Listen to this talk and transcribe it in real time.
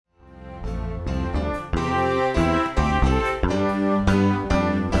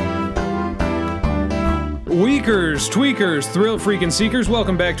Weakers, tweakers, thrill freaking seekers,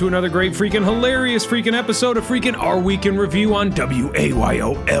 welcome back to another great freaking hilarious freaking episode of freaking Our Week in Review on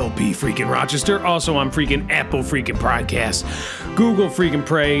WAYOLP freaking Rochester, also on freaking Apple freaking Podcasts, Google freaking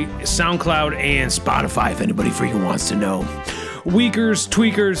Play, SoundCloud, and Spotify if anybody freaking wants to know. Weakers,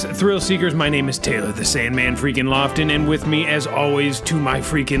 tweakers, thrill seekers, my name is Taylor the Sandman freaking Lofton, and with me as always to my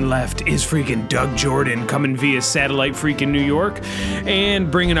freaking left is freaking Doug Jordan coming via satellite freaking New York, and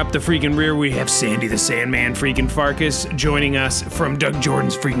bringing up the freaking rear we have Sandy the Sandman freaking Farkas joining us from Doug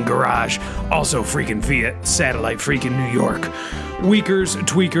Jordan's freaking garage, also freaking via satellite freaking New York. Weakers,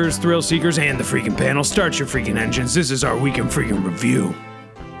 tweakers, thrill seekers, and the freaking panel, start your freaking engines. This is our Week in freaking Review.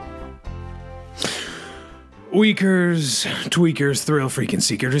 Weakers, tweakers, thrill freaking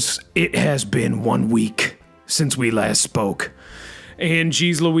seekers, it has been 1 week since we last spoke. And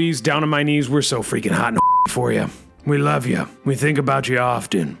geez Louise, down on my knees, we're so freaking hot and for you. We love you. We think about you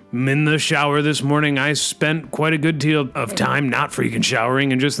often. In the shower this morning, I spent quite a good deal of time not freaking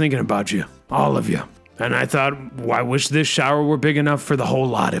showering and just thinking about you. All of you. And I thought, well, I wish this shower were big enough for the whole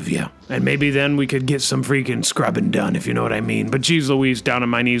lot of you. And maybe then we could get some freaking scrubbing done, if you know what I mean. But geez Louise, down on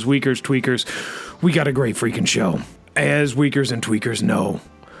my knees, weakers, tweakers, we got a great freaking show. As weakers and tweakers know,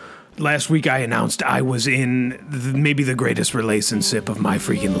 last week I announced I was in maybe the greatest relationship of my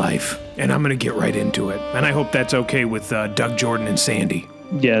freaking life. And I'm going to get right into it. And I hope that's okay with Doug Jordan and Sandy.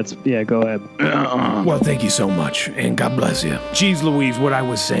 Yeah, go ahead. Well, thank you so much, and God bless you. Geez Louise, what I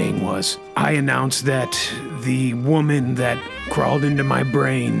was saying was, I announced that the woman that crawled into my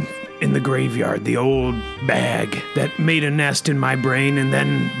brain in the graveyard, the old bag that made a nest in my brain and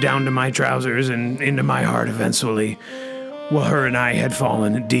then down to my trousers and into my heart eventually, well, her and I had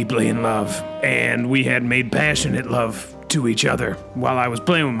fallen deeply in love, and we had made passionate love to each other while I was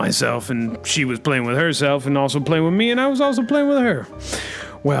playing with myself, and she was playing with herself and also playing with me, and I was also playing with her.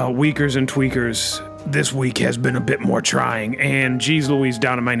 Well, weakers and tweakers, this week has been a bit more trying, and geez Louise,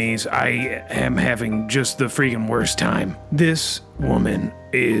 down on my knees, I am having just the freaking worst time. This woman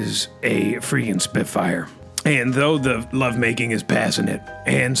is a freaking spitfire, and though the lovemaking is passionate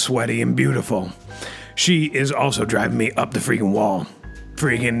and sweaty and beautiful, she is also driving me up the freaking wall,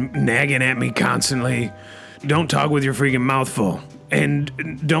 freaking nagging at me constantly. Don't talk with your freaking mouth full,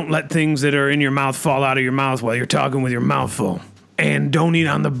 and don't let things that are in your mouth fall out of your mouth while you're talking with your mouth full. And don't eat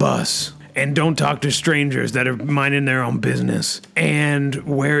on the bus. And don't talk to strangers that are minding their own business. And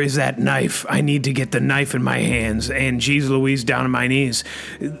where is that knife? I need to get the knife in my hands. And geez Louise, down on my knees.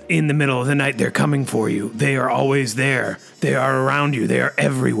 In the middle of the night, they're coming for you. They are always there. They are around you. They are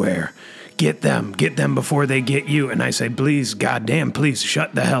everywhere. Get them before they get you. And I say, please, goddamn, please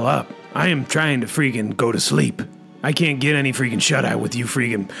shut the hell up. I am trying to freaking go to sleep. I can't get any freaking shut-eye with you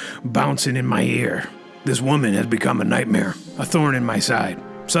freaking bouncing in my ear. This woman has become a nightmare, a thorn in my side.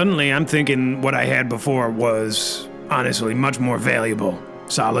 Suddenly, I'm thinking what I had before was, honestly, much more valuable.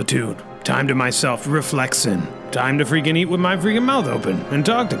 Solitude, time to myself, reflection, time to freaking eat with my freaking mouth open and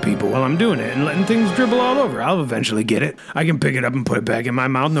talk to people while I'm doing it and letting things dribble all over. I'll eventually get it. I can pick it up and put it back in my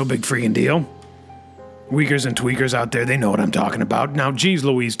mouth, no big freaking deal. Weakers and tweakers out there, they know what I'm talking about. Now, geez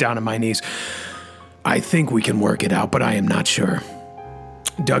Louise, down on my knees. I think we can work it out, but I am not sure.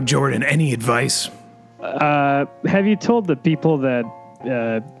 Doug Jordan, any advice? Have you told the people that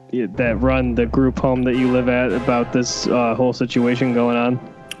run the group home that you live at about this whole situation going on?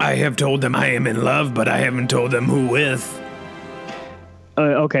 I have told them I am in love, but I haven't told them who with.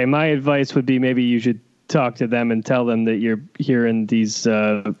 Okay, my advice would be maybe you should talk to them and tell them that you're hearing these,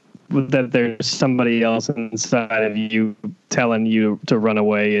 that there's somebody else inside of you telling you to run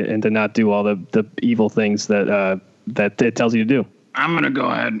away and to not do all the evil things that it tells you to do. I'm going to go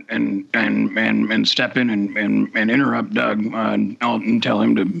ahead and step in and interrupt Doug and tell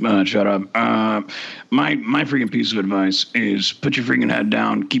him to shut up. My freaking piece of advice is put your freaking head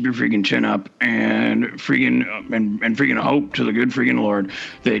down, keep your freaking chin up, and freaking hope to the good freaking Lord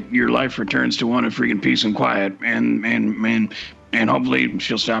that your life returns to one of freaking peace and quiet, and hopefully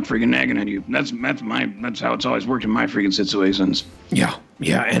she'll stop freaking nagging at you. That's how it's always worked in my freaking situations.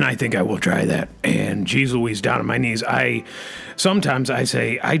 Yeah, and I think I will try that. And geez Louise, down on my knees, sometimes I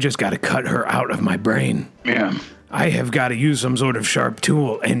say, I just got to cut her out of my brain. Yeah. I have got to use some sort of sharp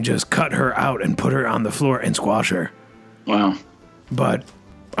tool and just cut her out and put her on the floor and squash her. Wow. But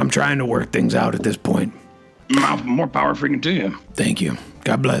I'm trying to work things out at this point. More power freaking to you. Thank you.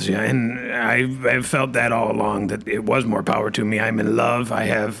 God bless you. And I've felt that all along, that it was more power to me. I'm in love. I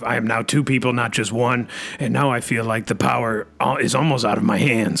am now two people, not just one. And now I feel like the power is almost out of my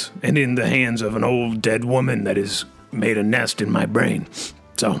hands and in the hands of an old dead woman that has made a nest in my brain.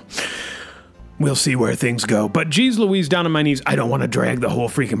 So we'll see where things go. But geez Louise, down on my knees, I don't want to drag the whole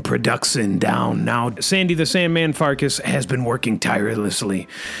freaking production down. Now, Sandy the Sandman Farkas has been working tirelessly.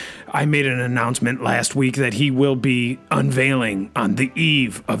 I made an announcement last week that he will be unveiling on the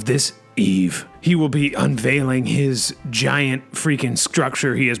eve of this eve. He will be unveiling his giant freaking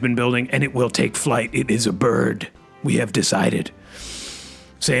structure he has been building, and it will take flight. It is a bird. We have decided.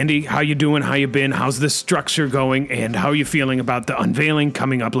 Sandy, how you doing? How you been? How's this structure going? And how are you feeling about the unveiling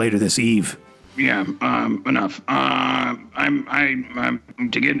coming up later this eve? Yeah, enough. I'm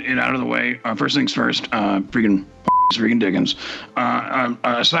to get it out of the way. First things first. Freaking Dickens.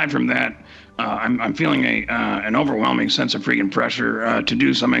 Aside from that, I'm feeling an overwhelming sense of freaking pressure to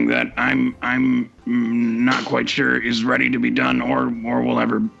do something that I'm not quite sure is ready to be done or will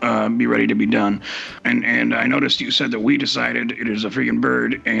ever be ready to be done. And I noticed you said that we decided it is a freaking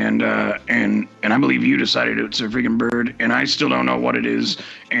bird, and I believe you decided it's a freaking bird, and I still don't know what it is,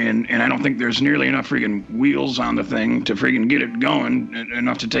 and I don't think there's nearly enough freaking wheels on the thing to freaking get it going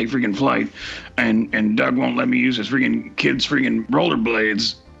enough to take freaking flight, and Doug won't let me use his freaking kids' freaking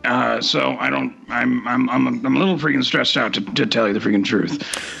rollerblades. So I'm a little freaking stressed out to tell you the freaking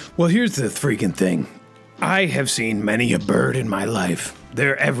truth. Well, here's the freaking thing. I have seen many a bird in my life.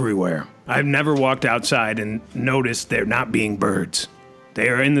 They're everywhere. I've never walked outside and noticed there not being birds. They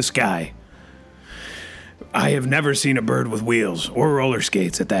are in the sky. I have never seen a bird with wheels, or roller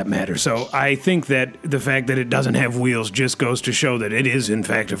skates at that matter. So I think that the fact that it doesn't have wheels just goes to show that it is, in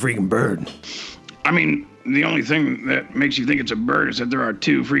fact, a freaking bird. I mean, the only thing that makes you think it's a bird is that there are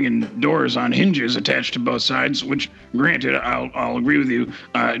two freaking doors on hinges attached to both sides, which, granted, I'll agree with you,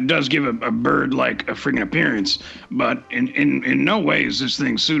 it does give a bird-like a freaking appearance, but in no way is this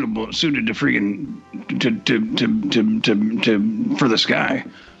thing suited to freaking for the sky.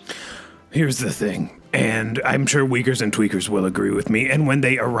 Here's the thing. And I'm sure Weakers and Tweakers will agree with me. And when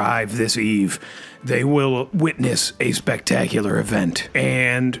they arrive this eve, they will witness a spectacular event.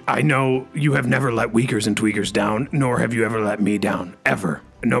 And I know you have never let Weakers and Tweakers down, nor have you ever let me down, ever.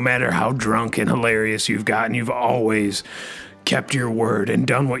 No matter how drunk and hilarious you've gotten, you've always kept your word and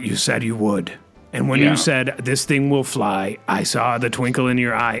done what you said you would. And when you said, this thing will fly, I saw the twinkle in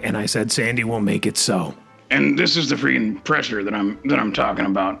your eye, and I said, Sandy will make it so. And this is the freaking pressure that I'm talking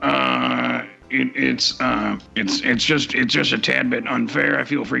about. It's just a tad bit unfair. I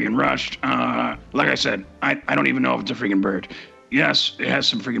feel freaking rushed. Like I said, I don't even know if it's a freaking bird. Yes, it has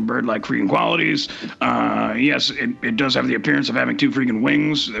some freaking bird-like freaking qualities. Yes, it does have the appearance of having two freaking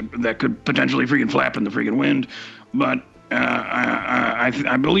wings that could potentially freaking flap in the freaking wind. But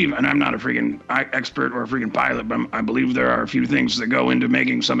I believe, and I'm not a freaking expert or a freaking pilot, but I believe there are a few things that go into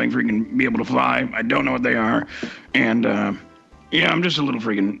making something freaking be able to fly. I don't know what they are, and I'm just a little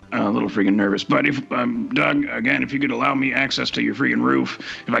freaking nervous. But if Doug, again, if you could allow me access to your freaking roof,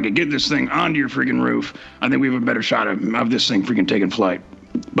 if I could get this thing onto your freaking roof, I think we have a better shot of this thing freaking taking flight.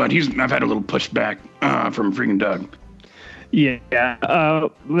 But I've had a little pushback from freaking Doug. Yeah,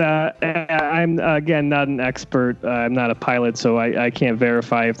 I'm, again, not an expert. I'm not a pilot, so I can't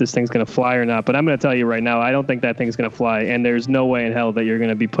verify if this thing's going to fly or not. But I'm going to tell you right now, I don't think that thing's going to fly, and there's no way in hell that you're going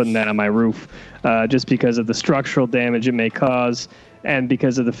to be putting that on my roof just because of the structural damage it may cause and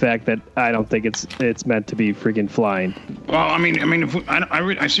because of the fact that I don't think it's meant to be freaking flying. Well, I mean,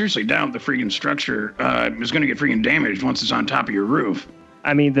 I seriously doubt the freaking structure is going to get freaking damaged once it's on top of your roof.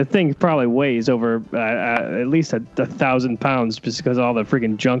 I mean, the thing probably weighs over at least 1,000 pounds just because all the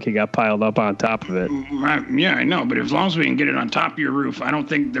freaking junk you got piled up on top of it. Yeah, I know, but as long as we can get it on top of your roof, I don't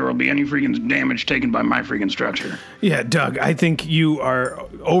think there will be any freaking damage taken by my freaking structure. Yeah, Doug, I think you are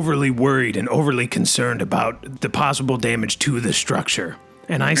overly worried and overly concerned about the possible damage to the structure.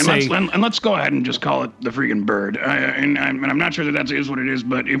 And let's go ahead and just call it the freaking bird. And I'm not sure that is what it is,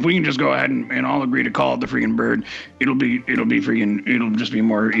 but if we can just go ahead and all agree to call it the freaking bird, it'll just be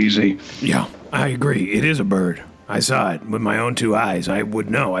more easy. Yeah, I agree. It is a bird. I saw it with my own two eyes. I would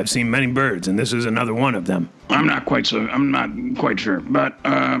know. I've seen many birds, and this is another one of them. I'm not quite sure, but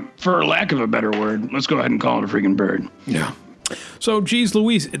for lack of a better word, let's go ahead and call it a freaking bird. Yeah. So, geez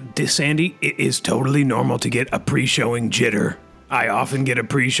Louise, Sandy, it is totally normal to get a pre-showing jitter. I often get a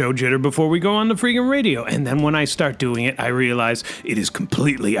pre-show jitter before we go on the freaking radio, and then when I start doing it, I realize it is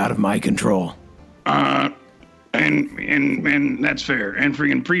completely out of my control. And that's fair. And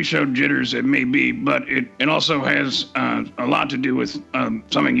freaking pre-show jitters it may be, but it also has a lot to do with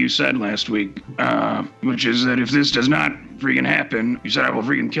something you said last week, which is that if this does not freaking happen, you said I will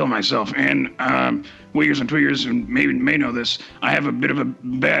freaking kill myself. And Weakers and Tweakers may know this, I have a bit of a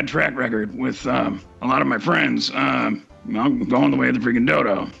bad track record with a lot of my friends. Going the way of the freaking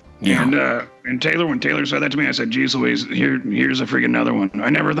dodo. Yeah. And Taylor, when Taylor said that to me, I said, geez Louise, here's a freaking another one. I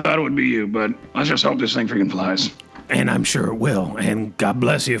never thought it would be you, but let's just hope this thing freaking flies. And I'm sure it will. And God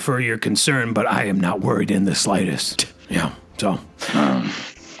bless you for your concern, but I am not worried in the slightest. Yeah, so.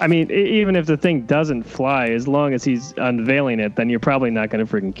 I mean, even if the thing doesn't fly, as long as he's unveiling it, then you're probably not going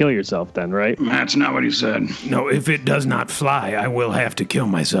to freaking kill yourself then, right? That's not what he said. No, if it does not fly, I will have to kill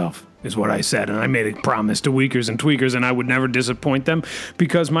myself, is what I said. And I made a promise to Weakers and Tweakers, and I would never disappoint them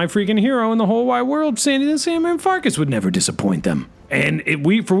because my freaking hero in the whole wide world, Sandy the Sandman Farkas, would never disappoint them. And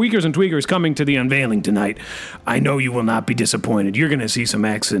for Weakers and Tweakers coming to the unveiling tonight, I know you will not be disappointed. You're going to see some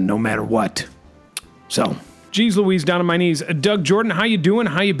action no matter what. So, geez Louise, down on my knees. Doug Jordan, how you doing?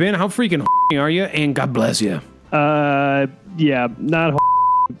 How you been? How freaking are you? And God bless you. Yeah, not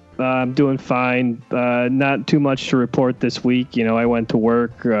I'm doing fine. Not too much to report this week. You know, I went to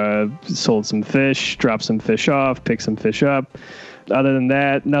work, sold some fish, dropped some fish off, picked some fish up. Other than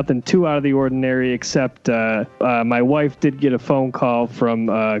that, nothing too out of the ordinary, except my wife did get a phone call from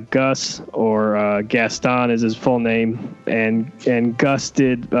Gus, or Gaston is his full name, and Gus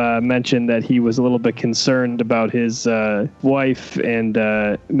did mention that he was a little bit concerned about his wife and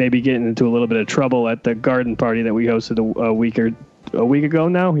maybe getting into a little bit of trouble at the garden party that we hosted a week ago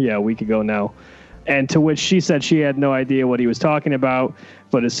now? Yeah, a week ago now. And to which she said she had no idea what he was talking about.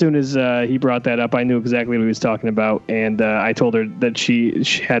 But as soon as he brought that up, I knew exactly what he was talking about. And I told her that she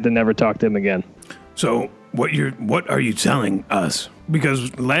had to never talk to him again. So what are you telling us?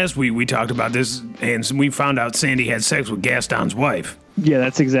 Because last week we talked about this and we found out Sandy had sex with Gaston's wife. Yeah,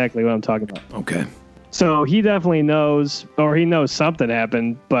 that's exactly what I'm talking about. Okay. So he definitely knows, or he knows something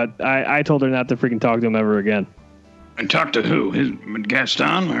happened, but I told her not to freaking talk to him ever again. And talk to who?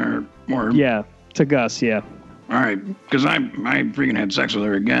 Gaston or? Yeah, to Gus, yeah. All right, because I freaking had sex with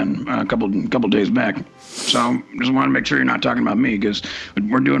her again a couple days back. So just want to make sure you're not talking about me, because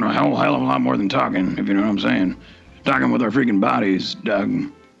we're doing a hell of a lot more than talking, if you know what I'm saying. Talking with our freaking bodies,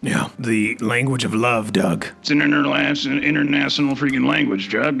 Doug. Yeah, the language of love, Doug. It's an international freaking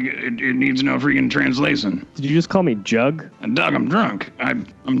language, Doug. It needs no freaking translation. Did you just call me Jug? And Doug, I'm drunk. I'm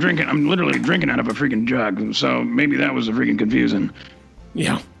drinking. I'm literally drinking out of a freaking jug. So maybe that was a freaking confusing.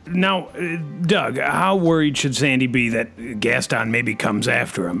 Yeah. Now, Doug, how worried should Sandy be that Gaston maybe comes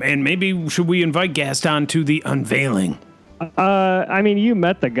after him? And maybe should we invite Gaston to the unveiling? I mean, you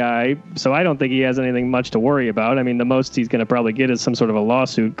met the guy, so I don't think he has anything much to worry about. I mean, the most he's going to probably get is some sort of a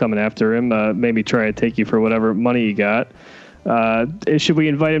lawsuit coming after him, maybe try to take you for whatever money he got. Should we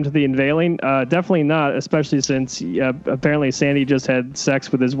invite him to the unveiling? Definitely not, especially since apparently Sandy just had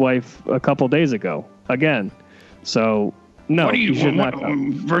sex with his wife a couple days ago. Again. So, no, what do you should not.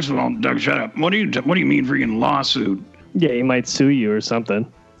 First of all, Doug, shut up. What do you mean freaking lawsuit? Yeah, he might sue you or something.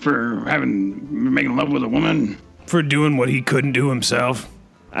 For making love with a woman? For doing what he couldn't do himself.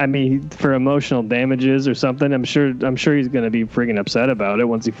 I mean, for emotional damages or something. I'm sure he's going to be freaking upset about it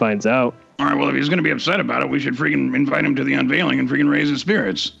once he finds out. All right, well, if he's going to be upset about it, we should freaking invite him to the unveiling and freaking raise his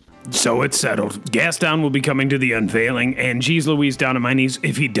spirits. So it's settled. Gaston will be coming to the unveiling, and geez Louise, down on my knees,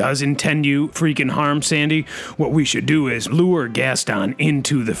 if he does intend you freaking harm Sandy, what we should do is lure Gaston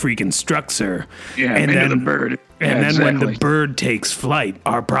into the freaking structure. Yeah, and into the bird. And then when the bird takes flight,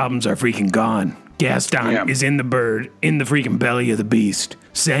 our problems are freaking gone. Gaston is in the bird, in the freaking belly of the beast,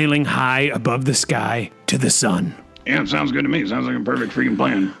 sailing high above the sky to the sun. Yeah, it sounds good to me. It sounds like a perfect freaking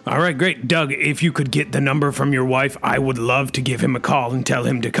plan. All right, great. Doug, if you could get the number from your wife, I would love to give him a call and tell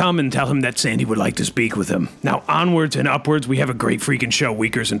him to come and tell him that Sandy would like to speak with him. Now, onwards and upwards, we have a great freaking show,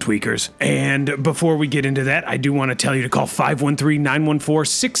 Weakers and Tweakers. And before we get into that, I do want to tell you to call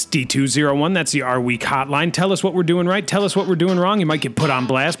 513-914-6201. That's the Our Week hotline. Tell us what we're doing right. Tell us what we're doing wrong. You might get put on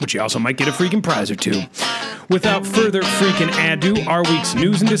blast, but you also might get a freaking prize or two. Without further freaking ado, Our Week's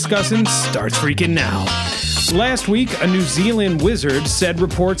news and discussing starts freaking now. Last week, a New Zealand wizard said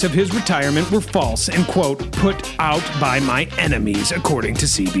reports of his retirement were false and, quote, put out by my enemies, according to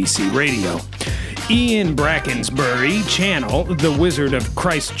CBC Radio. Ian Brackensbury Channel, the Wizard of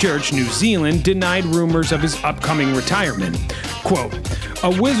Christchurch, New Zealand, denied rumors of his upcoming retirement. Quote,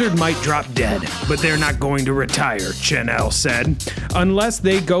 a wizard might drop dead, but they're not going to retire, Channel said. Unless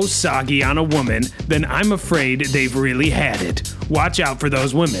they go soggy on a woman, then I'm afraid they've really had it. Watch out for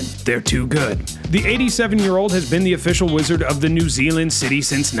those women. They're too good. The 87-year-old has been the official wizard of the New Zealand city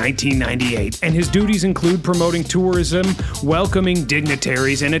since 1998, and his duties include promoting tourism, welcoming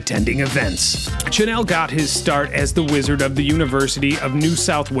dignitaries, and attending events. Chanel got his start as the wizard of the University of New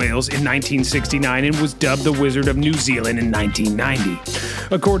South Wales in 1969 and was dubbed the Wizard of New Zealand in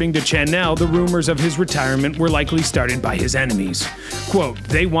 1990. According to Chanel, the rumors of his retirement were likely started by his enemies. Quote,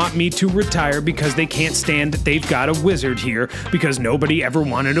 "They want me to retire because they can't stand that they've got a wizard here because nobody ever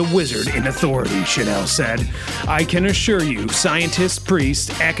wanted a wizard in authority," Chanel said. "I can assure you, scientists,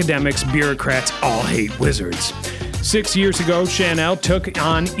 priests, academics, bureaucrats all hate wizards." 6 years ago, Chanel took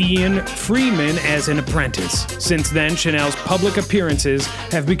on Ian Freeman as an apprentice. Since then, Chanel's public appearances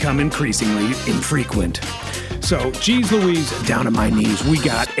have become increasingly infrequent. So, geez Louise, down on my knees, we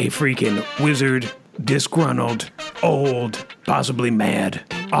got a freaking wizard, disgruntled, old, possibly mad,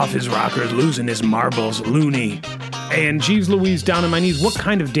 off his rockers, losing his marbles, loony. And geez Louise, down on my knees, what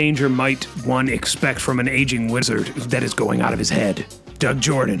kind of danger might one expect from an aging wizard that is going out of his head? Doug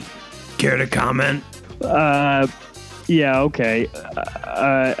Jordan, care to comment? Yeah, okay.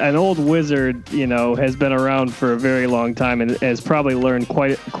 An old wizard, has been around for a very long time and has probably learned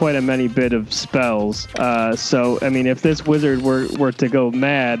quite a many bit of spells. So, I mean, if this wizard were to go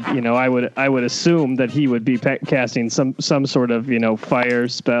mad, I would assume that he would be casting some sort of, fire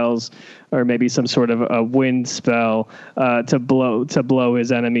spells, or maybe some sort of a wind spell to blow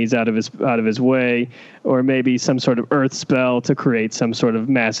his enemies out of his way, or maybe some sort of earth spell to create some sort of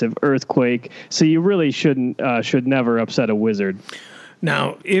massive earthquake. So you really should never upset a wizard.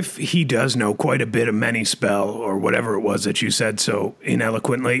 Now, if he does know quite a bit of many spell, or whatever it was that you said so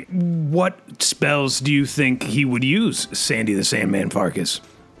ineloquently, what spells do you think he would use, Sandy the Sandman Farkas?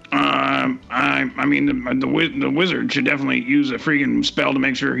 I mean, the wizard should definitely use a freaking spell to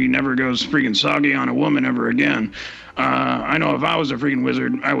make sure he never goes freaking soggy on a woman ever again. I know if I was a freaking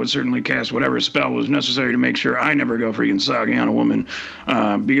wizard, I would certainly cast whatever spell was necessary to make sure I never go freaking soggy on a woman.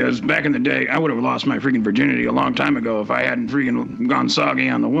 Because back in the day, I would have lost my freaking virginity a long time ago if I hadn't freaking gone soggy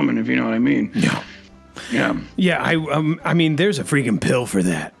on the woman, if you know what I mean. Yeah. Yeah. Yeah, I mean, there's a freaking pill for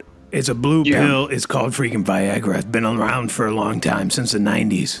that. It's a blue pill. It's called freaking Viagra. It's been around for a long time, since the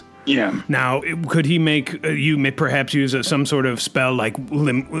 90s. Yeah. Now, could he make you may perhaps use some sort of spell like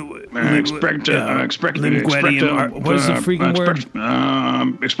Expecto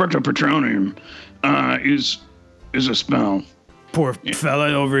Patronum is a spell. Poor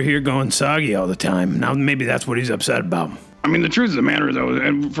fella over here going soggy all the time. Now, maybe that's what he's upset about. I mean, the truth of the matter, though,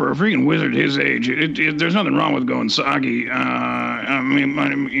 and for a freaking wizard his age, there's nothing wrong with going soggy. I mean,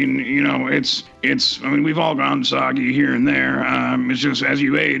 we've all gone soggy here and there. It's just as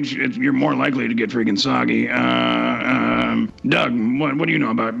you age, you're more likely to get freaking soggy. Doug, what do you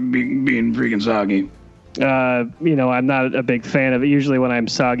know about being freaking soggy? I'm not a big fan of it. Usually when I'm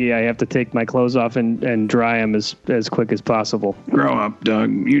soggy, I have to take my clothes off and dry them as quick as possible. Grow up,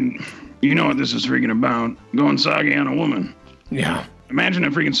 Doug. You know what this is freaking about. Going soggy on a woman. Yeah. Imagine a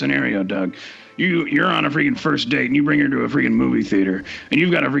freaking scenario, Doug. You're on a freaking first date and you bring her to a freaking movie theater and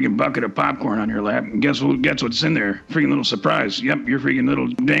you've got a freaking bucket of popcorn on your lap and guess what's in there? Freaking little surprise. Yep, your freaking little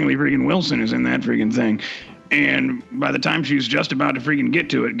dangly freaking Wilson is in that freaking thing. And by the time she's just about to freaking get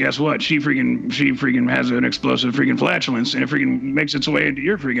to it, guess what? She freaking has an explosive freaking flatulence, and it freaking makes its way into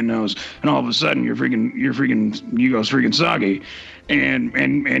your freaking nose, and all of a sudden you go freaking soggy, and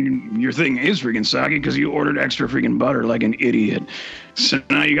your thing is freaking soggy because you ordered extra freaking butter like an idiot. So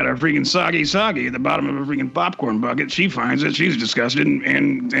now you got a freaking soggy at the bottom of a freaking popcorn bucket. She finds it, she's disgusted,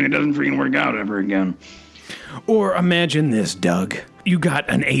 and it doesn't freaking work out ever again. Or imagine this, Doug. You got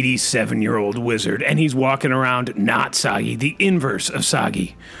an 87-year-old wizard, and he's walking around not soggy, the inverse of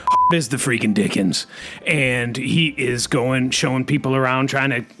soggy. Is the freaking Dickens. And he is showing people around, trying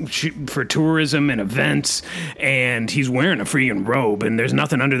to for tourism and events, and he's wearing a freaking robe, and there's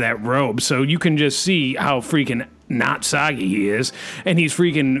nothing under that robe, so you can just see how freaking not soggy he is, and he's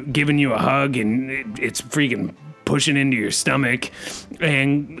freaking giving you a hug, and it's freaking pushing into your stomach,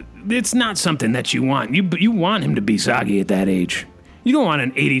 and it's not something that you want. You want him to be soggy at that age. You don't want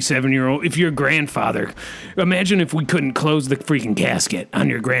an 87-year-old. If your grandfather, imagine if we couldn't close the freaking casket on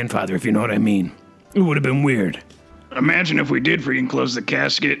your grandfather, if you know what I mean. It would have been weird. Imagine if we did freaking close the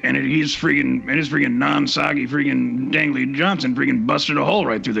casket and his freaking non-soggy freaking dangly Johnson freaking busted a hole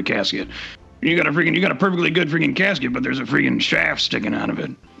right through the casket. You got a perfectly good freaking casket, but there's a freaking shaft sticking out of it.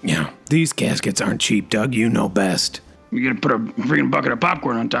 Yeah, these caskets aren't cheap, Doug. You know best. You gotta put a freaking bucket of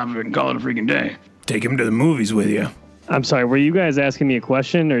popcorn on top of it and call it a freaking day. Take him to the movies with you. I'm sorry, were you guys asking me a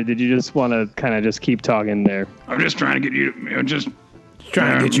question, or did you just want to kind of just keep talking there? I'm just trying to get you,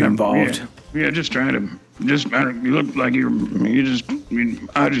 trying to get you involved. Yeah, just trying to You look like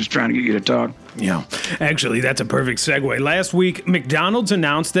I was just trying to get you to talk. Yeah, actually, that's a perfect segue. Last week, McDonald's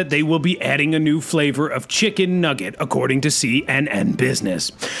announced that they will be adding a new flavor of chicken nugget, according to CNN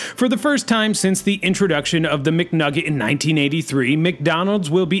Business. For the first time since the introduction of the McNugget in 1983,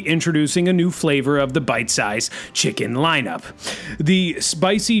 McDonald's will be introducing a new flavor of the bite-size chicken lineup. The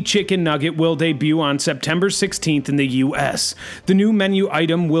spicy chicken nugget will debut on September 16th in the U.S. The new menu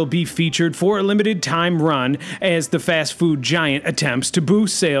item will be featured for a limited time run as the fast food giant attempts to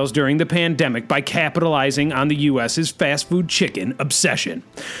boost sales during the pandemic by capitalizing on the U.S.'s fast food chicken obsession.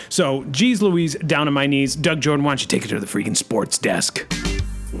 So, geez Louise, down on my knees. Doug Jordan, why don't you take it to the freaking sports desk?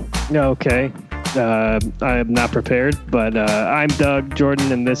 Okay. I'm not prepared, but I'm Doug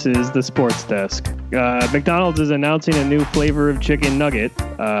Jordan, and this is the Sports Desk. McDonald's is announcing a new flavor of chicken nugget.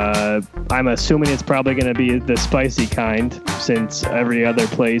 I'm assuming it's probably going to be the spicy kind, since every other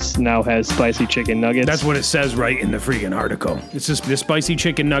place now has spicy chicken nuggets. That's what it says right in the freaking article. It's just the spicy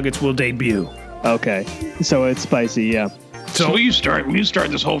chicken nuggets will debut. Okay, so it's spicy, yeah. So will you start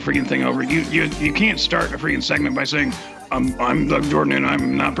this whole freaking thing over? You can't start a freaking segment by saying, I'm Doug Jordan and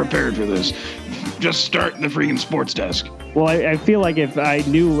I'm not prepared for this. Just start the freaking sports desk. Well, I feel like if I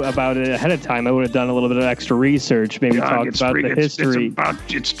knew about it ahead of time, I would have done a little bit of extra research, maybe talk about the history.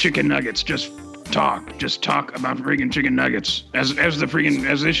 It's chicken nuggets. Just talk about freaking chicken nuggets. As this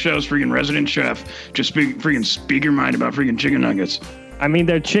show's freaking resident chef, just speak your mind about freaking chicken nuggets. I mean,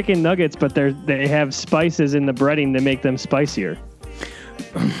 they're chicken nuggets, but they have spices in the breading to make them spicier.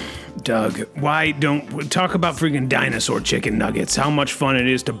 Doug, why don't talk about freaking dinosaur chicken nuggets? How much fun it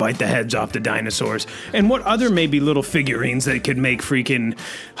is to bite the heads off the dinosaurs, and what other maybe little figurines that could make freaking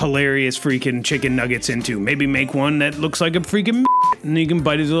hilarious freaking chicken nuggets into. Maybe make one that looks like a freaking and you can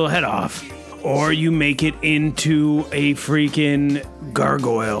bite his little head off. Or you make it into a freaking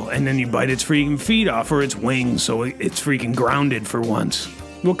gargoyle, and then you bite its freaking feet off or its wings, so it's freaking grounded for once.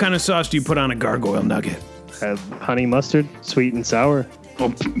 What kind of sauce do you put on a gargoyle nugget? Honey mustard, sweet and sour. Well,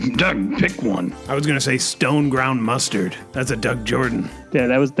 Doug, pick one. I was gonna say stone ground mustard. That's a Doug Jordan.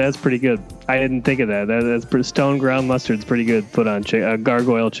 Yeah, that's pretty good. I didn't think of that. That's pretty, stone ground mustard's pretty good. Put on a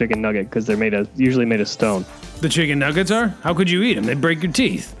gargoyle chicken nugget because they're usually made of stone. The chicken nuggets are? How could you eat them? They'd break your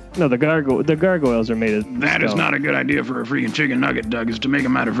teeth. No, the gargoyles are made of That stone. is not a good idea for a freaking chicken nugget, Doug, is to make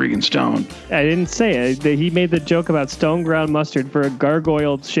them out of freaking stone. I didn't say it. He made the joke about stone ground mustard for a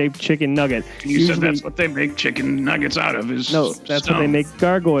gargoyle-shaped chicken nugget. You said that's what they make chicken nuggets out of is No, that's stone. what they make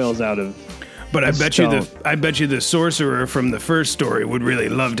gargoyles out of. But I bet you the sorcerer from the first story would really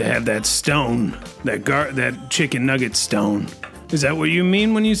love to have that stone, that chicken nugget stone. Is that what you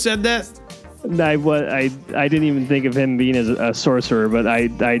mean when you said that? I didn't even think of him being as a sorcerer, but I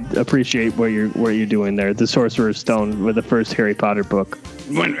appreciate what you're doing there. The Sorcerer's Stone with the first Harry Potter book.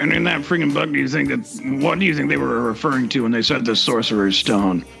 And in that freaking book, what do you think they were referring to when they said the Sorcerer's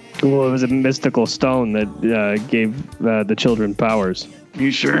Stone? Well, it was a mystical stone that gave the children powers.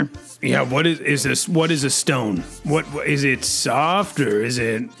 You sure? Yeah. What is this? What is a stone? What is it? Soft or is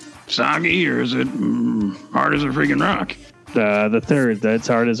it soggy or is it hard as a freaking rock? The third, that's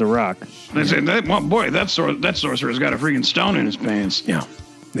hard as a rock. They say that. Well, boy, that sorcerer's got a freaking stone in his pants. Yeah,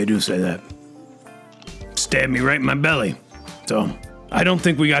 they do say that. Stabbed me right in my belly. So I don't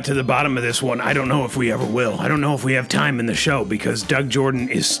think we got to the bottom of this one. I don't know if we ever will. I don't know if we have time in the show because Doug Jordan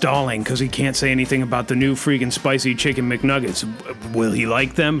is stalling because he can't say anything about the new freaking spicy chicken McNuggets. Will he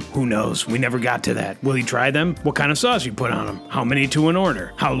like them? Who knows? We never got to that. Will he try them? What kind of sauce you put on them? How many to an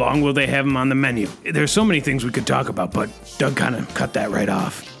order? How long will they have them on the menu? There's so many things we could talk about, but Doug kind of cut that right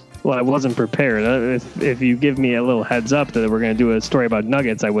off. Well, I wasn't prepared. If you give me a little heads up that we're going to do a story about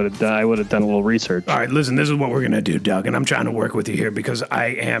nuggets, I would have done a little research. All right, listen, this is what we're going to do, Doug, and I'm trying to work with you here because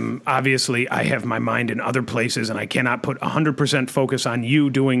I have my mind in other places and I cannot put 100% focus on you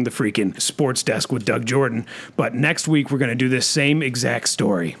doing the freaking sports desk with Doug Jordan. But next week, we're going to do this same exact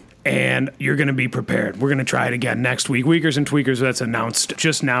story. And you're going to be prepared. We're going to try it again next week. Weakers and Tweakers, that's announced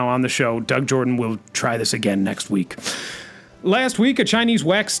just now on the show. Doug Jordan will try this again next week. Last week, a Chinese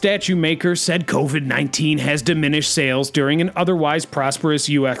wax statue maker said COVID-19 has diminished sales during an otherwise prosperous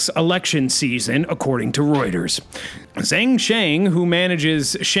U.S. election season, according to Reuters. Zhang Sheng, who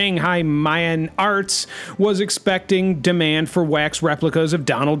manages Shanghai Mayan Arts, was expecting demand for wax replicas of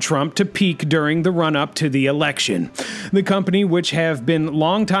Donald Trump to peak during the run-up to the election. The company, which have been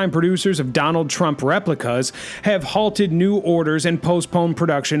longtime producers of Donald Trump replicas, have halted new orders and postponed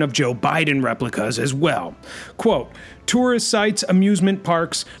production of Joe Biden replicas as well. Quote, Tourist sites, amusement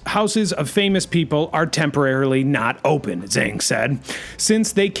parks, houses of famous people are temporarily not open, Zhang said.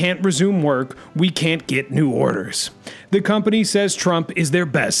 Since they can't resume work, we can't get new orders. The company says Trump is their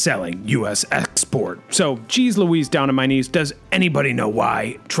best-selling U.S. export. So, geez Louise, down on my knees, does anybody know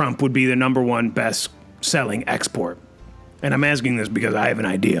why Trump would be the number one best-selling export? And I'm asking this because I have an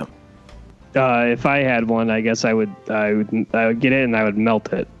idea. If I had one, I guess I would get it and I would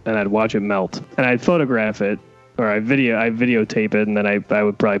melt it and I'd watch it melt and I'd photograph it or I videotape it and then I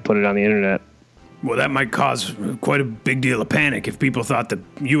would probably put it on the internet. Well, that might cause quite a big deal of panic if people thought the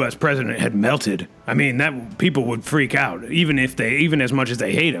U.S. president had melted. I mean, that people would freak out, even as much as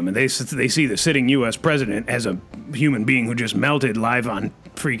they hate him, and they see the sitting U.S. president as a human being who just melted live on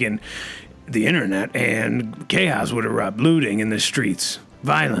freaking the internet, and chaos would erupt, looting in the streets,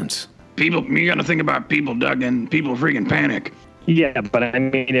 violence. People, you got to think about people, Doug, and people freaking panic. Yeah, but I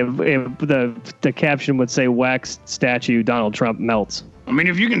mean, if the caption would say "wax statue Donald Trump melts." I mean,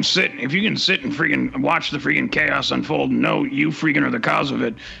 if you can sit and freaking watch the freaking chaos unfold and know you freaking are the cause of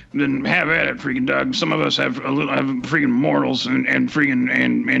it, then have at it, freaking Doug. Some of us have freaking morals and freaking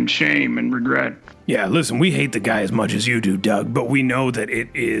and shame and regret. Yeah, listen, we hate the guy as much as you do, Doug, but we know that it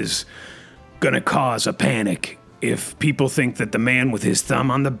is gonna cause a panic if people think that the man with his thumb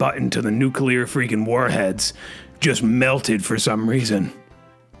on the button to the nuclear freaking warheads just melted for some reason.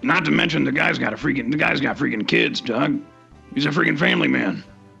 Not to mention the guy's got freaking kids, Doug. He's a freaking family man.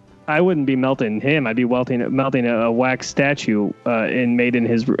 I wouldn't be melting him. I'd be melting a wax statue made in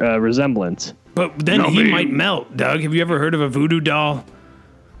his resemblance. But then he might melt, Doug. Have you ever heard of a voodoo doll?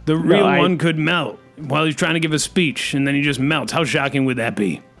 The real one could melt while he's trying to give a speech, and then he just melts. How shocking would that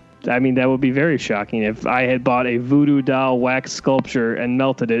be? I mean, that would be very shocking if I had bought a voodoo doll wax sculpture and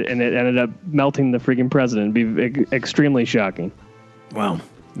melted it, and it ended up melting the freaking president. It'd be extremely shocking. Well,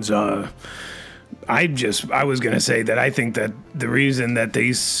 I was going to say that I think that the reason that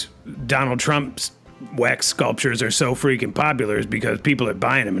these Donald Trump's wax sculptures are so freaking popular is because people are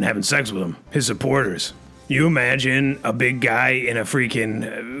buying them and having sex with them, his supporters. You imagine a big guy in a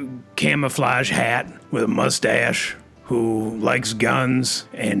freaking camouflage hat with a mustache who likes guns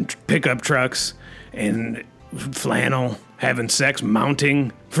and pickup trucks and flannel, having sex,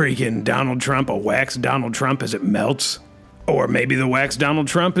 mounting freaking Donald Trump, a wax Donald Trump as it melts. Or maybe the wax Donald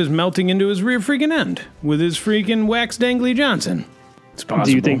Trump is melting into his rear freaking end with his freaking wax Dangly Johnson. It's possible.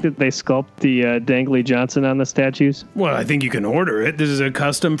 Do you think that they sculpt the Dangly Johnson on the statues? Well, I think you can order it. This is a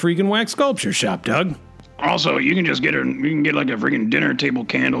custom freaking wax sculpture shop, Doug. Also, you can just get like a freaking dinner table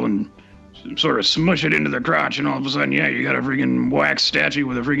candle and sort of smush it into the crotch, and all of a sudden, yeah, you got a freaking wax statue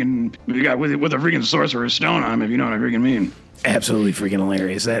with a freaking Sorcerer's Stone on him, if you know what I freaking mean. Absolutely freaking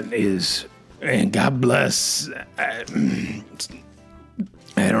hilarious. That is. And God bless. I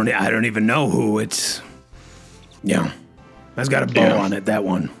don't even know who it's. Yeah, that's got a bow on it. That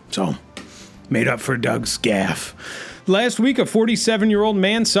one. So made up for Doug's gaffe. Last week, a 47-year-old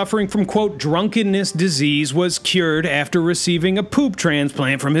man suffering from, quote, drunkenness disease was cured after receiving a poop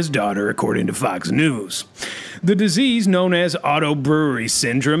transplant from his daughter, according to Fox News. The disease, known as autobrewery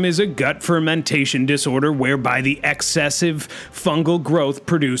syndrome, is a gut fermentation disorder whereby the excessive fungal growth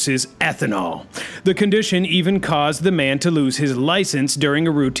produces ethanol. The condition even caused the man to lose his license during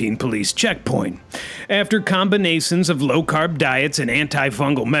a routine police checkpoint. After combinations of low-carb diets and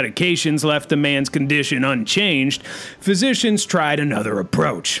antifungal medications left the man's condition unchanged, physicians tried another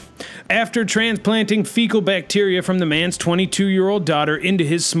approach. After transplanting fecal bacteria from the man's 22-year-old daughter into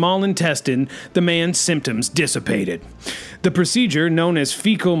his small intestine, the man's symptoms dissipated. The procedure, known as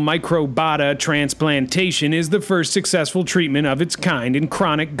fecal microbiota transplantation, is the first successful treatment of its kind in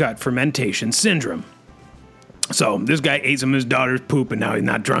chronic gut fermentation syndrome. So, this guy ate some of his daughter's poop and now he's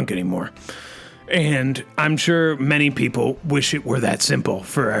not drunk anymore. And I'm sure many people wish it were that simple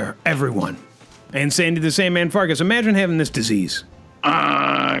for everyone. And Sandy the Sandman Farkas, imagine having this disease.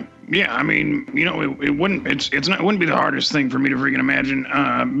 Yeah, I mean, you know, it wouldn't be the hardest thing for me to freaking imagine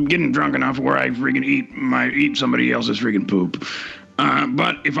getting drunk enough where I freaking eat somebody else's freaking poop.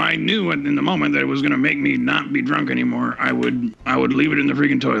 But if I knew in the moment that it was going to make me not be drunk anymore, I would leave it in the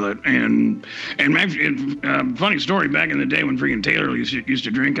freaking toilet. And actually, funny story, back in the day when freaking Taylor used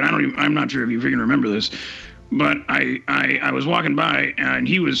to drink, and I'm not sure if you freaking remember this, but I was walking by and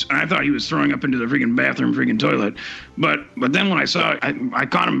I thought he was throwing up into the freaking bathroom freaking toilet. But then when I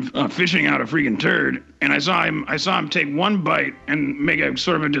caught him fishing out a freaking turd, and I saw him take one bite and make a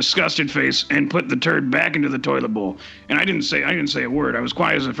sort of a disgusted face and put the turd back into the toilet bowl. And I didn't say a word. I was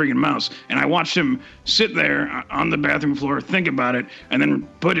quiet as a freaking mouse. And I watched him sit there on the bathroom floor, think about it, and then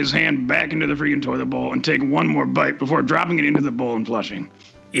put his hand back into the freaking toilet bowl and take one more bite before dropping it into the bowl and flushing.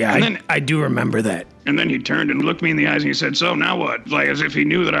 Yeah, I do remember that. And then he turned and looked me in the eyes and he said, "So now what?" Like as if he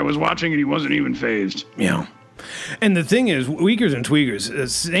knew that I was watching and he wasn't even fazed. Yeah. And the thing is, Weakers and Tweakers,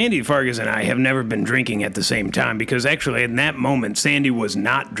 Sandy Fargus and I have never been drinking at the same time because actually in that moment, Sandy was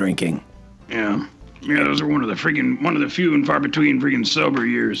not drinking. Yeah. Yeah, those are one of the few and far between freaking sober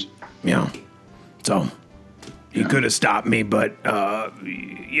years. Yeah. So he could have stopped me, but,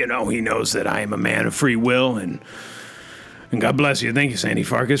 he knows that I am a man of free will, and God bless you. Thank you, Sandy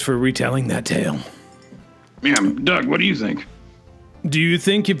Fargus, for retelling that tale. Yeah, Doug, what do you think? Do you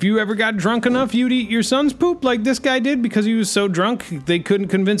think if you ever got drunk enough, you'd eat your son's poop like this guy did because he was so drunk they couldn't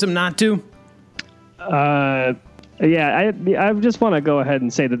convince him not to? Yeah, I just want to go ahead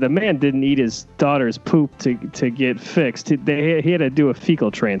and say that the man didn't eat his daughter's poop to get fixed. He had to do a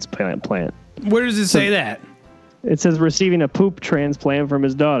fecal transplant. Where does it say that? It says receiving a poop transplant from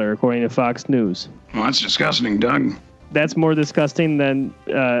his daughter, according to Fox News. Well, that's disgusting, Doug. That's more disgusting than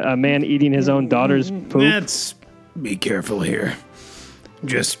a man eating his own daughter's poop. Be careful here.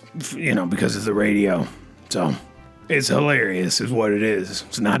 Just, because of the radio. So, it's hilarious is what it is.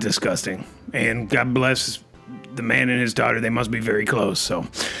 It's not disgusting. And God bless the man and his daughter. They must be very close. So,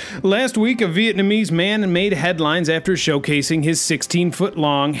 last week, a Vietnamese man made headlines after showcasing his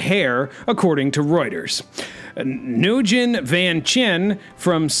 16-foot-long hair, according to Reuters. Nguyen Van Chien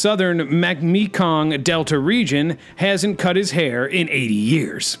from southern Mekong Delta region hasn't cut his hair in 80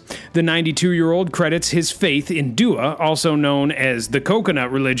 years. The 92-year-old credits his faith in Dua, also known as the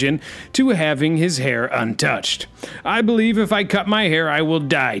coconut religion, to having his hair untouched. "I believe if I cut my hair, I will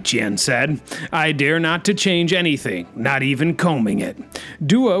die," Chien said. "I dare not to change anything, not even combing it."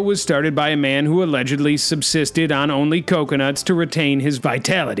 Dua was started by a man who allegedly subsisted on only coconuts to retain his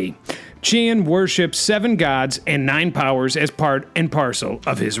vitality. Chien worships 7 gods and 9 powers as part and parcel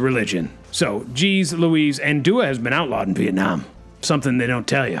of his religion. So, geez Louise, and Dua has been outlawed in Vietnam. Something they don't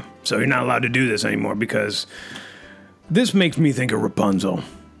tell you. So you're not allowed to do this anymore because this makes me think of Rapunzel,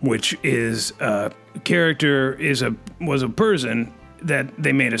 which is a character, was a person that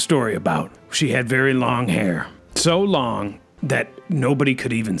they made a story about. She had very long hair. So long that nobody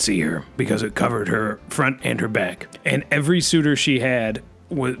could even see her because it covered her front and her back. And every suitor she had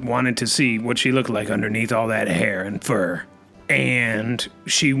wanted to see what she looked like underneath all that hair and fur. And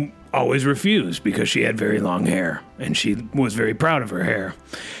she always refused because she had very long hair. And she was very proud of her hair.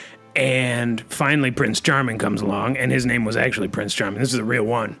 And finally Prince Charming comes along, and his name was actually Prince Charming. This is the real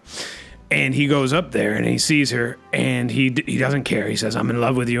one. And he goes up there and he sees her and he doesn't care. He says, "I'm in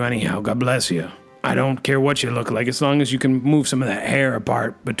love with you anyhow. God bless you. I don't care what you look like as long as you can move some of that hair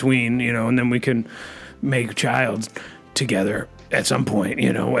apart between, and then we can make a child together at some point,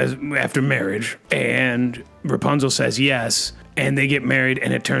 after marriage." And Rapunzel says yes, and they get married,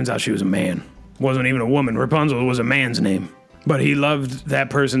 and it turns out she was a man. Wasn't even a woman. Rapunzel was a man's name. But he loved that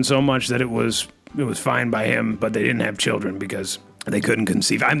person so much that it was fine by him, but they didn't have children because they couldn't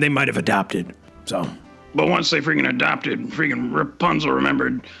conceive. They might have adopted, so. But once they freaking adopted, freaking Rapunzel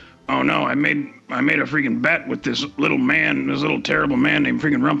remembered, "Oh no, I made a freaking bet with this little terrible man named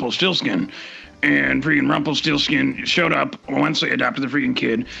freaking Rumpelstiltskin." And freaking Rumpelstiltskin showed up once they adopted the freaking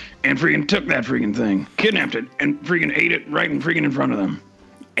kid and freaking took that freaking thing, kidnapped it, and freaking ate it right in front of them.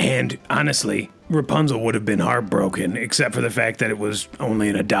 And honestly, Rapunzel would have been heartbroken, except for the fact that it was only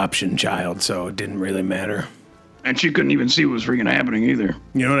an adoption child, so it didn't really matter. And she couldn't even see what was freaking happening either.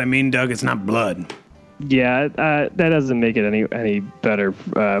 You know what I mean, Doug? It's not blood. Yeah, that doesn't make it any better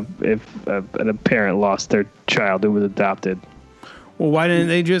if a parent lost their child who was adopted. Well, why didn't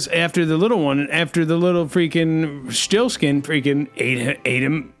they just, after the little freaking Stillskin freaking ate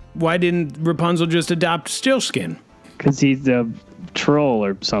him, why didn't Rapunzel just adopt Stillskin? Because he's a troll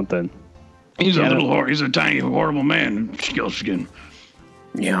or something. He's a tiny, horrible man, Stillskin.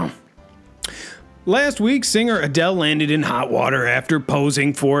 Yeah. Last week, singer Adele landed in hot water after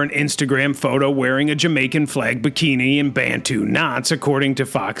posing for an Instagram photo wearing a Jamaican flag bikini in Bantu knots, according to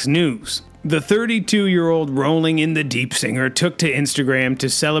Fox News. The 32-year-old Rolling in the Deep singer took to Instagram to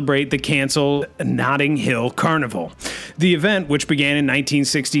celebrate the canceled Notting Hill Carnival. The event, which began in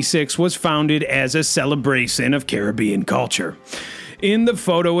 1966, was founded as a celebration of Caribbean culture. In the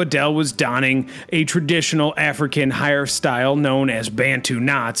photo, Adele was donning a traditional African hairstyle known as Bantu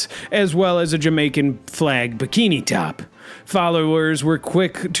knots, as well as a Jamaican flag bikini top. Followers were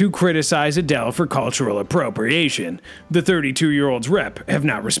quick to criticize Adele for cultural appropriation. The 32-year-old's rep have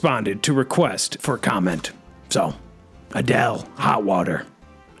not responded to request for comment. So, Adele, hot water.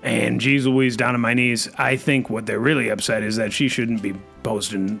 And geez Louise, down on my knees, I think what they're really upset is that she shouldn't be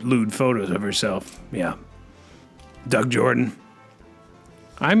posting lewd photos of herself. Yeah. Doug Jordan,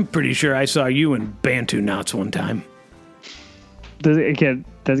 I'm pretty sure I saw you in Bantu knots one time. Can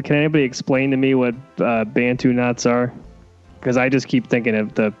anybody explain to me what Bantu knots are? Because I just keep thinking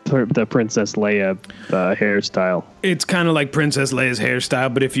of the Princess Leia hairstyle. It's kind of like Princess Leia's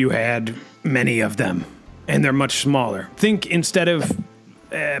hairstyle, but if you had many of them, and they're much smaller. Think instead of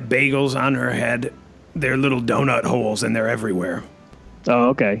bagels on her head, they're little donut holes, and they're everywhere. Oh,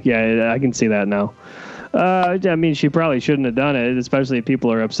 okay. Yeah, I can see that now. I mean, she probably shouldn't have done it, especially if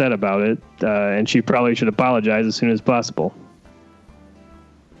people are upset about it, and she probably should apologize as soon as possible.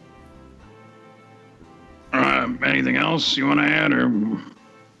 Anything else you want to add, or?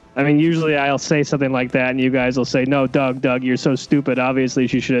 I mean, usually I'll say something like that, and you guys will say, "No, Doug, you're so stupid. Obviously,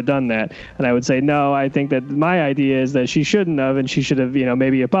 she should have done that." And I would say, "No, I think that my idea is that she shouldn't have, and she should have,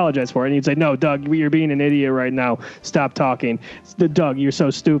 maybe apologized for it." And you'd say, "No, Doug, you're being an idiot right now. Stop talking. Doug, you're so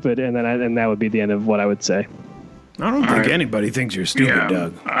stupid." And then that would be the end of what I would say. I don't think anybody thinks you're stupid,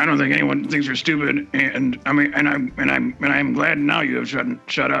 Doug. I don't think anyone thinks you're stupid, and I mean, I'm glad now you have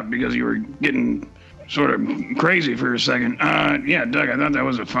shut up because you were getting sort of crazy for a second. Yeah, Doug, I thought that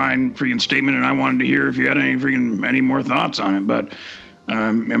was a fine freaking statement, and I wanted to hear if you had any more thoughts on it. But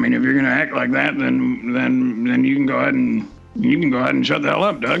I mean, if you're gonna act like that, then you can go ahead and shut the hell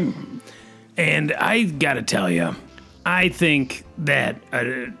up, Doug. And I gotta tell you, I think that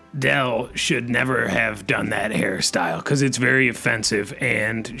Adele should never have done that hairstyle because it's very offensive,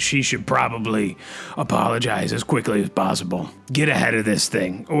 and she should probably apologize as quickly as possible. Get ahead of this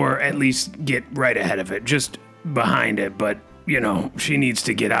thing, or at least get right ahead of it, just behind it. But, she needs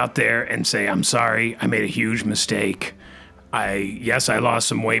to get out there and say, "I'm sorry, I made a huge mistake. I lost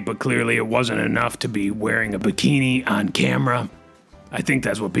some weight, but clearly it wasn't enough to be wearing a bikini on camera." I think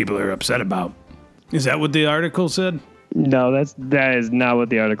that's what people are upset about. Is that what the article said? No, that is not what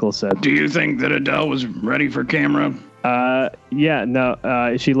the article said. Do you think that Adele was ready for camera? Yeah,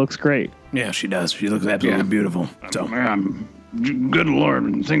 no, she looks great. Yeah, she does. She looks absolutely beautiful. So, good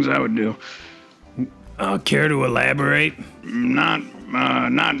Lord, things I would do. Care to elaborate? Not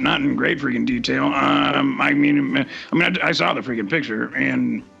in great freaking detail. I saw the freaking picture,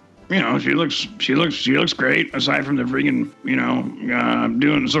 and she looks great. Aside from the freaking,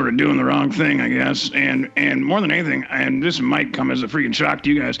 doing the wrong thing, I guess. And more than anything, and this might come as a freaking shock to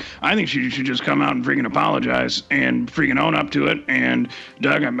you guys, I think she should just come out and freaking apologize and freaking own up to it. And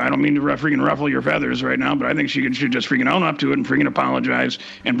Doug, I don't mean to freaking ruffle your feathers right now, but I think she should just freaking own up to it and freaking apologize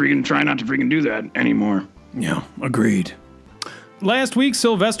and freaking try not to freaking do that anymore. Yeah, agreed. Last week,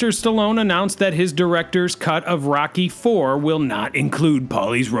 Sylvester Stallone announced that his director's cut of Rocky IV will not include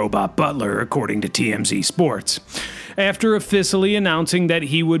Paulie's robot butler, according to TMZ Sports. After officially announcing that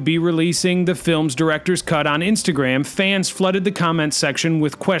he would be releasing the film's director's cut on Instagram, fans flooded the comments section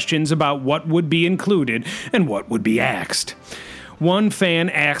with questions about what would be included and what would be axed. One fan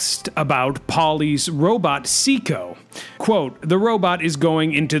asked about Paulie's robot, Seiko. Quote, "The robot is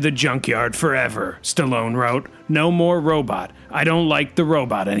going into the junkyard forever," Stallone wrote. "No more robot. I don't like the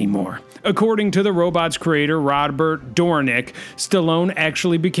robot anymore." According to the robot's creator, Robert Dornick, Stallone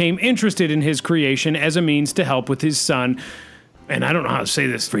actually became interested in his creation as a means to help with his son. And I don't know how to say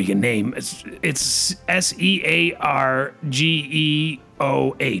this freaking name. It's Seargeoh,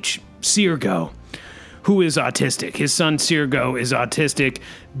 Sergo, who is autistic. His son Sergo is autistic.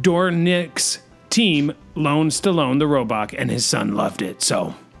 Dornick's team loaned Stallone the robot, and his son loved it.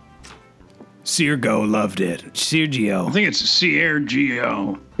 So, Sergo loved it. Sergio. I think it's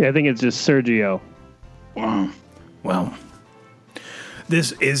Sergio. Yeah, I think it's just Sergio. Wow. Well,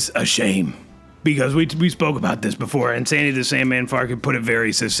 this is a shame. Because we spoke about this before, and Sandy the Sandman Farkin put it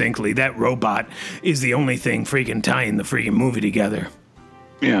very succinctly. That robot is the only thing freaking tying the freaking movie together.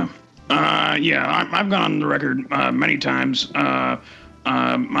 Yeah. I've gone on the record many times. I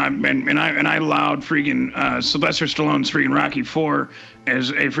allowed freaking Sylvester Stallone's freaking Rocky IV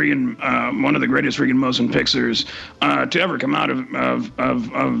as a freaking one of the greatest freaking motion pictures to ever come out of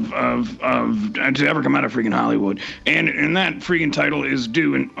freaking Hollywood, and that freaking title is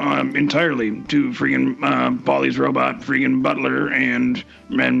due entirely to freaking Paulie's robot, freaking butler, and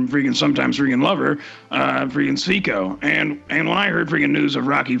freaking sometimes freaking lover, freaking Seiko. And when I heard freaking news of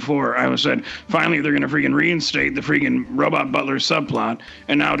Rocky IV, I said finally they're gonna freaking reinstate the freaking robot butler subplot.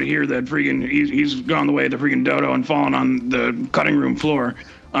 And now to hear that freaking he's gone the way of the freaking dodo and fallen on the cutting room floor,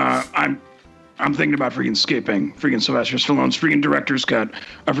 I'm thinking about freaking skipping freaking Sylvester Stallone's freaking director's cut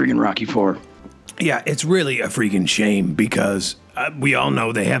of freaking Rocky IV. Yeah, it's really a freaking shame because we all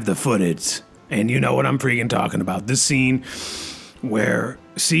know they have the footage, and you know what I'm freaking talking about. The scene where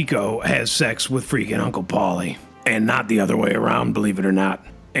Seiko has sex with freaking Uncle Paulie, and not the other way around, believe it or not.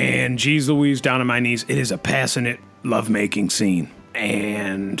 And geez Louise, down on my knees, it is a passionate lovemaking scene.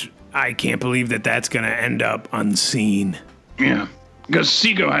 And I can't believe that that's going to end up unseen. Yeah. Because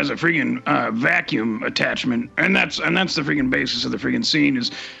Seago has a freaking vacuum attachment, and that's the freaking basis of the freaking scene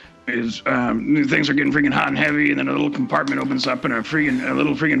is things are getting freaking hot and heavy, and then a little compartment opens up, and a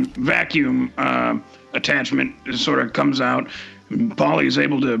little freaking vacuum attachment sort of comes out. And Paulie is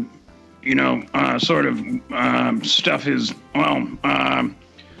able to, sort of stuff his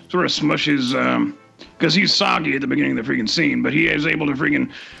sort of smush his because he's soggy at the beginning of the freaking scene, but he is able to freaking.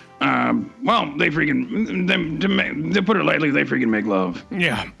 To put it lightly, they freaking make love.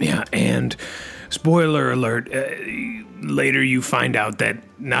 Yeah, and spoiler alert, later you find out that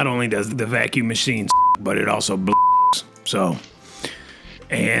not only does the vacuum machine but it also blows. So,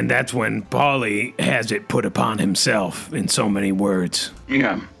 and that's when Paulie has it put upon himself in so many words.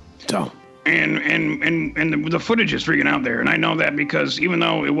 Yeah. So. And the footage is freaking out there, and I know that because even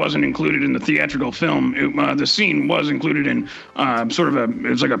though it wasn't included in the theatrical film, the scene was included in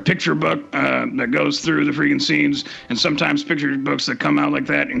it's like a picture book that goes through the freaking scenes, and sometimes picture books that come out like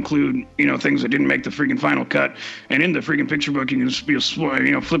that include things that didn't make the freaking final cut, and in the freaking picture book you can just be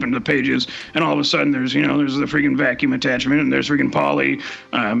flipping the pages, and all of a sudden there's the freaking vacuum attachment, and there's freaking Paulie,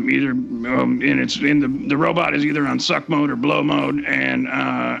 and the robot is either on suck mode or blow mode, and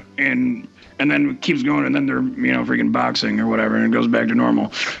then it keeps going, and then they're, freaking boxing or whatever, and it goes back to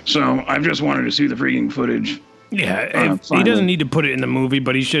normal. So I've just wanted to see the freaking footage. Yeah, he doesn't need to put it in the movie,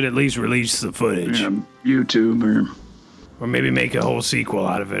 but he should at least release the footage. Yeah, YouTube or maybe make a whole sequel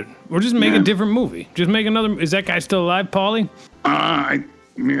out of it. Or just make a different movie. Just make another. Is that guy still alive, Paulie?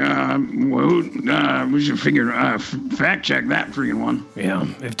 We should fact check that freaking one. Yeah,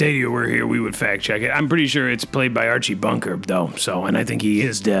 if Tadia were here, we would fact check it. I'm pretty sure it's played by Archie Bunker, though. So, and I think he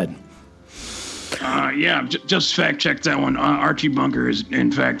is dead. Just fact check that one. Archie Bunker is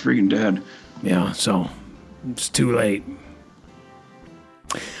in fact freaking dead. Yeah, so it's too late.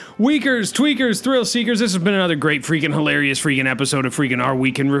 Weakers, tweakers, thrill seekers, this has been another great freaking hilarious freaking episode of freaking Our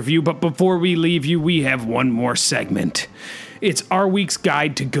Week in Review, but before we leave you, we have one more segment. It's our week's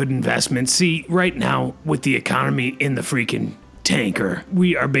guide to good investments. See, right now, with the economy in the freaking tanker,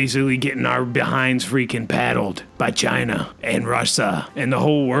 we are basically getting our behinds freaking paddled by China and Russia and the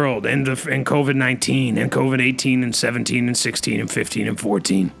whole world and COVID-19 and COVID-18 and 17 and 16 and 15 and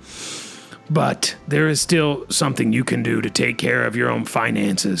 14. But there is still something you can do to take care of your own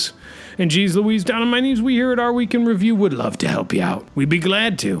finances. And geez Louise, down on my knees, we here at Our Week in Review would love to help you out. We'd be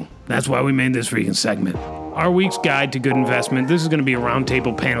glad to. That's why we made this freaking segment. Our week's guide to good investment. This is going to be a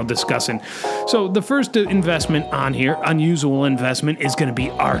roundtable panel discussing. So the first investment on here, unusual investment, is going to be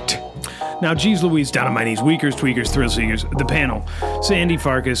art. Now, geez Louise, down on my knees, weakers, tweakers, thrill seekers, the panel, Sandy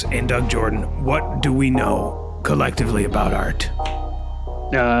Farkas and Doug Jordan, what do we know collectively about art?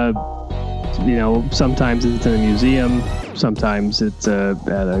 Sometimes it's in a museum, sometimes it's at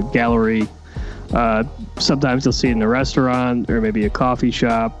a gallery, sometimes you'll see it in a restaurant or maybe a coffee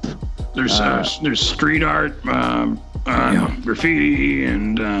shop. There's street art, graffiti,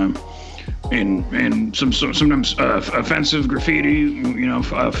 and sometimes offensive graffiti.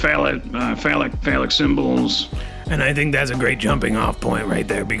 Phallic symbols. And I think that's a great jumping off point right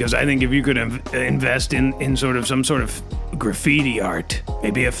there, because I think if you could invest in sort of some sort of graffiti art,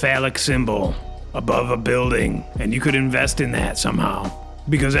 maybe a phallic symbol above a building, and you could invest in that somehow.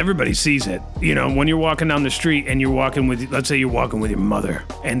 Because everybody sees it. When you're walking down the street and you're walking with, let's say you're walking with your mother,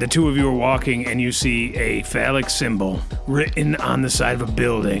 and the two of you are walking and you see a phallic symbol written on the side of a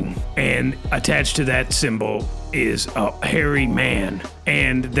building, and attached to that symbol is a hairy man,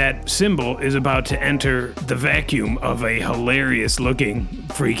 and that symbol is about to enter the vacuum of a hilarious looking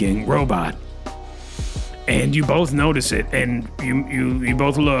freaking robot. And you both notice it, and you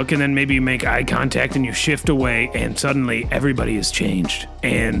both look, and then maybe you make eye contact and you shift away, and suddenly everybody has changed.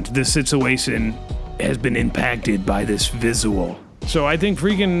 And the situation has been impacted by this visual. So I think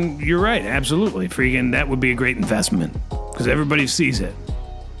freaking, you're right, absolutely. Freaking, that would be a great investment, because everybody sees it.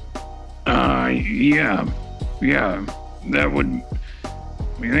 That would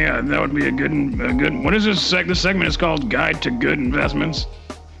be a good. What is this? This segment is called Guide to Good Investments.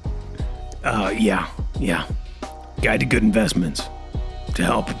 Yeah. Guide to good investments to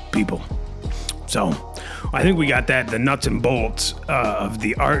help people. So I think we got the nuts and bolts of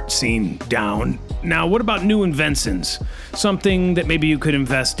the art scene down. Now, what about new inventions? Something that maybe you could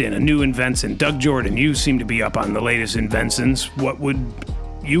invest in, a new invention. Doug Jordan, you seem to be up on the latest inventions. What would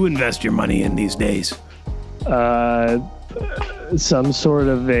you invest your money in these days? Some sort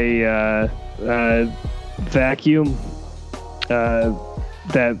of a vacuum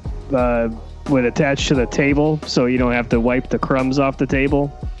that would attach to the table, so you don't have to wipe the crumbs off the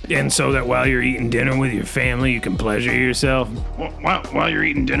table. And so that while you're eating dinner with your family, you can pleasure yourself. While you're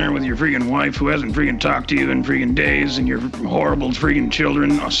eating dinner with your freaking wife who hasn't freaking talked to you in freaking days, and your horrible freaking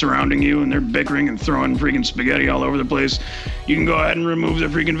children are surrounding you and they're bickering and throwing freaking spaghetti all over the place, you can go ahead and remove the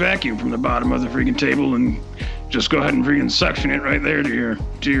freaking vacuum from the bottom of the freaking table and just go ahead and freaking suction it right there to your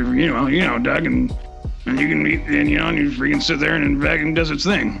Doug, and you can eat, and you freaking sit there and the vacuum does its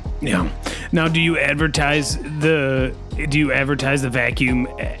thing. Yeah. Now, do you advertise the vacuum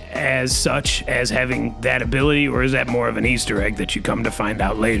as such as having that ability, or is that more of an Easter egg that you come to find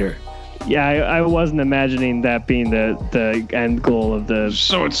out later? Yeah, I wasn't imagining that being the end goal of the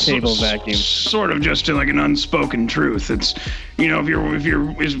table vacuum. Sort of just like an unspoken truth. It's, if you're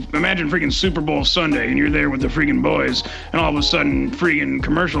imagine freaking Super Bowl Sunday and you're there with the freaking boys, and all of a sudden freaking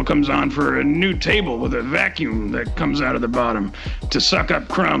commercial comes on for a new table with a vacuum that comes out of the bottom to suck up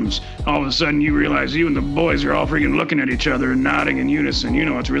crumbs. All of a sudden you realize you and the boys are all freaking looking at each other and nodding in unison. You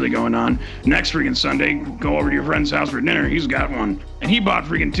know what's really going on. Next freaking Sunday, go over to your friend's house for dinner. He's got one. And he bought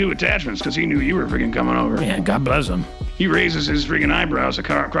freaking 2 attachments because he knew you were freaking coming over. Yeah, God bless him. He raises his freaking eyebrows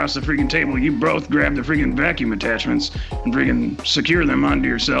across the freaking table. You both grab the freaking vacuum attachments and freaking secure them onto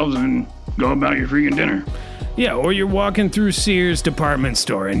yourselves and go about your freaking dinner. Yeah, or you're walking through Sears department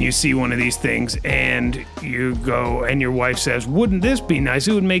store and you see one of these things and you go, and your wife says, "Wouldn't this be nice?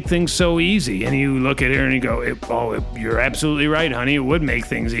 It would make things so easy." And you look at her and you go, "You're absolutely right, honey. It would make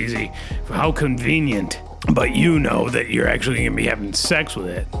things easy. How convenient." But you know that you're actually going to be having sex with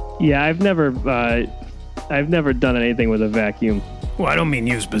it. Yeah, I've never done anything with a vacuum. Well, I don't mean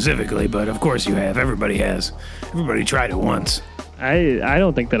you specifically, but of course you have. Everybody has. Everybody tried it once. I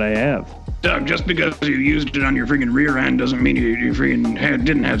don't think that I have. Doug, just because you used it on your freaking rear end doesn't mean you freaking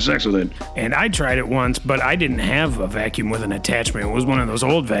didn't have sex with it. And I tried it once, but I didn't have a vacuum with an attachment. It was one of those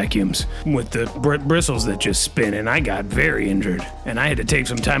old vacuums with the bristles that just spin, and I got very injured. And I had to take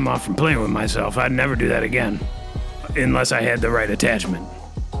some time off from playing with myself. I'd never do that again, unless I had the right attachment.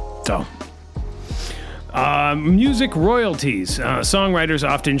 So... music royalties. Songwriters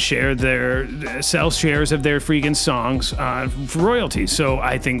often sell shares of their freaking songs for royalties. So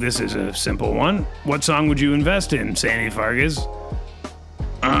I think this is a simple one. What song would you invest in, Sandy Fargas?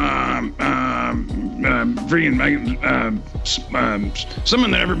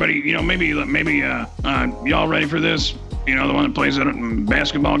 Someone that everybody, maybe y'all ready for this? The one that plays at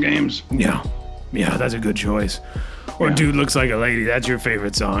basketball games. Yeah, that's a good choice. Or Dude Looks Like a Lady. That's your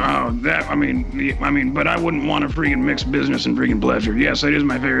favorite song. Oh, but I wouldn't want to freaking mix business and freaking pleasure. Yes, it is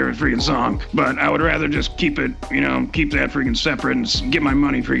my favorite freaking song, but I would rather just keep it, keep that freaking separate and get my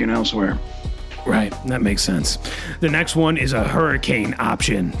money freaking elsewhere. Right, that makes sense. The next one is a hurricane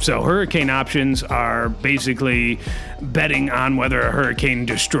option. So hurricane options are basically betting on whether a hurricane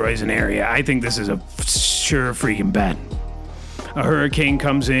destroys an area. I think this is a sure freaking bet. A hurricane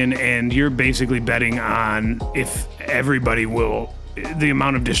comes in and you're basically betting on if everybody the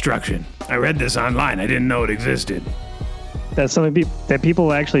amount of destruction. I read this online. I didn't know it existed. That's something that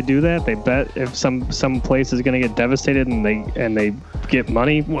people actually do that. They bet if some place is going to get devastated and they get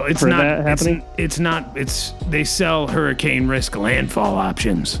money for that happening. They sell hurricane risk landfall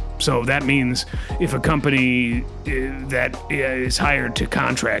options. So that means if a company that is hired to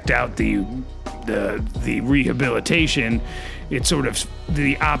contract out the rehabilitation, it's sort of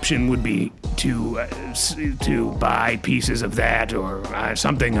the option would be to buy pieces of that or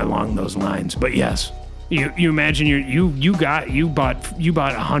something along those lines. But yes, you imagine you bought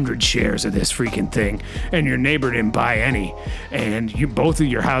 100 shares of this freaking thing, and your neighbor didn't buy any, and both of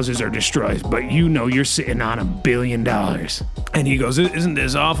your houses are destroyed. But you're sitting on $1 billion, and he goes, "Isn't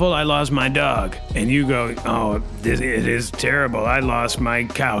this awful? I lost my dog." And you go, "Oh, it is terrible. I lost my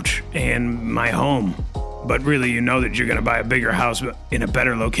couch and my home." But really, you know that you're going to buy a bigger house in a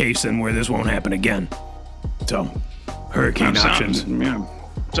better location where this won't happen again. So, hurricane options.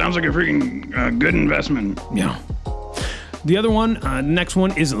 Sounds like a freaking good investment. Yeah. The other one, next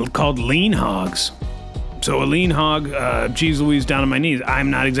one is called lean hogs. So a lean hog, geez Louise, down on my knees. I'm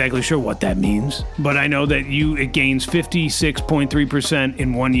not exactly sure what that means, but I know that it gains 56.3%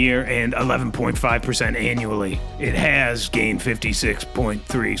 in 1 year and 11.5% annually. It has gained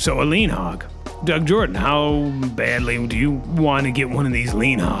 56.3%. So a lean hog. Doug Jordan, how badly do you want to get one of these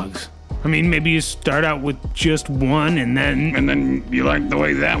lean hogs? I mean, maybe you start out with just one and then you like the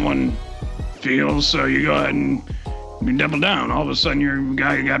way that one feels, so you go ahead and you double down. All of a sudden you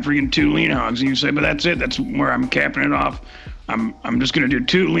got freaking 2 lean hogs, and you say, "But that's it. That's where I'm capping it off. I'm just going to do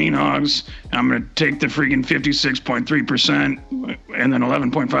 2 lean hogs. And I'm going to take the freaking 56.3% and then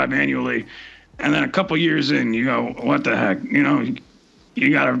 11.5 annually." And then a couple years in, you go, "What the heck?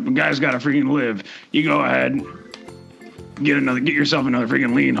 Guy's got to freaking live." You go ahead, get yourself another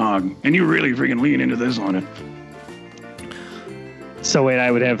freaking lean hog, and you really freaking lean into this on it. So wait, I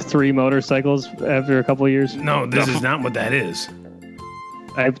would have 3 motorcycles after a couple of years? No, this is not what that is.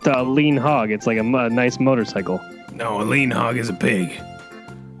 I thought a lean hog. It's like a nice motorcycle. No, a lean hog is a pig.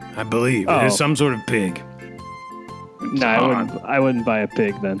 I believe it is some sort of pig. No, I wouldn't buy a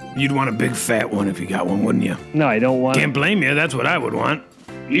pig then. You'd want a big fat one if you got one, wouldn't you? No, I don't want. Can't blame you. That's what I would want.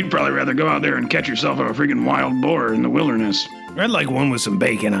 You'd probably rather go out there and catch yourself a freaking wild boar in the wilderness. I'd like one with some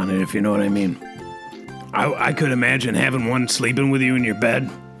bacon on it, if you know what I mean. I could imagine having one sleeping with you in your bed,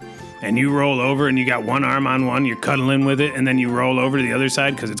 and you roll over and you got one arm on one, you're cuddling with it, and then you roll over to the other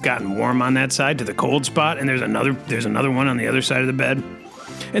side because it's gotten warm on that side to the cold spot, and there's another one on the other side of the bed,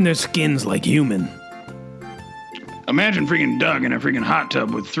 and their skin's like human. Imagine freaking Doug in a freaking hot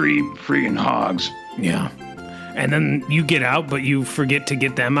tub with 3 freaking hogs. Yeah. And then you get out, but you forget to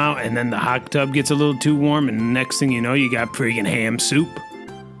get them out, and then the hot tub gets a little too warm, and next thing you know, you got freaking ham soup.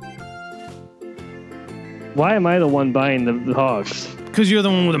 Why am I the one buying the hogs? Because you're the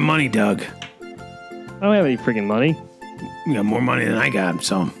one with the money, Doug. I don't have any freaking money. You got more money than I got,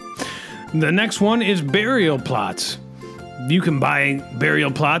 so. The next one is burial plots. You can buy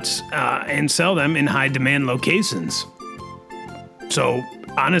burial plots and sell them in high-demand locations. So,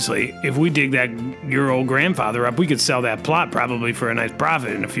 honestly, if we dig your old grandfather up, we could sell that plot probably for a nice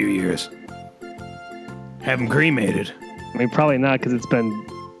profit in a few years. Have him cremated. I mean, probably not, because it's been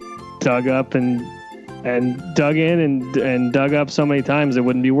dug up and dug in and dug up so many times it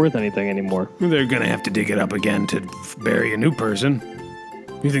wouldn't be worth anything anymore. They're going to have to dig it up again to bury a new person.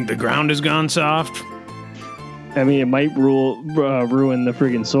 You think the ground has gone soft? I mean, it might ruin the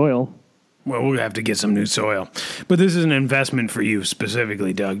friggin' soil. Well, we'll have to get some new soil. But this is an investment for you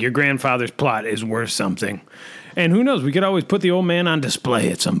specifically, Doug. Your grandfather's plot is worth something. And who knows, we could always put the old man on display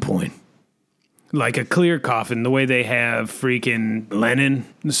at some point. Like a clear coffin, the way they have freaking Lenin,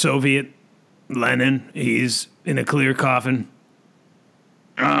 the Soviet Lenin. He's in a clear coffin.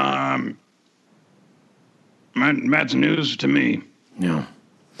 That's news to me. Yeah.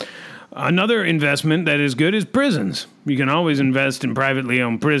 Another investment that is good is prisons. You can always invest in privately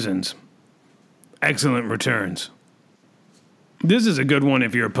owned prisons. Excellent returns. This is a good one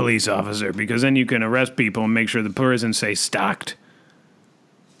if you're a police officer, because then you can arrest people and make sure the prison stays stocked.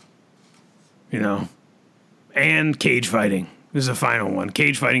 You know. And cage fighting. This is a final one.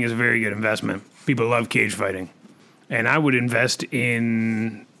 Cage fighting is a very good investment. People love cage fighting. And I would invest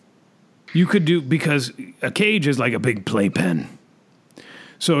in... because a cage is like a big playpen.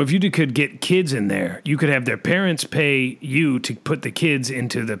 So if you could get kids in there, you could have their parents pay you to put the kids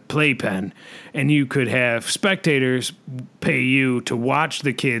into the playpen, and you could have spectators pay you to watch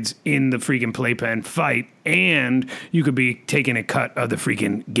the kids in the freaking playpen fight, and you could be taking a cut of the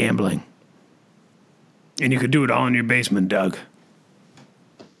freaking gambling. And you could do it all in your basement, Doug.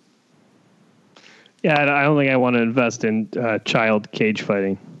 Yeah, I don't think I want to invest in child cage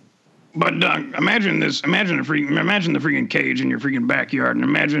fighting. But Doug, imagine this. Imagine the freaking cage in your freaking backyard, and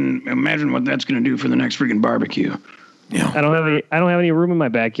imagine what that's going to do for the next freaking barbecue. Yeah. I don't have any room in my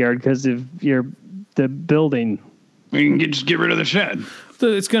backyard because of the building. You can just get rid of the shed.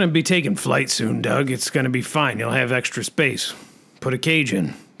 It's going to be taking flight soon, Doug. It's going to be fine. You'll have extra space. Put a cage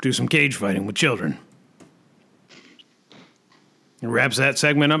in. Do some cage fighting with children. It wraps that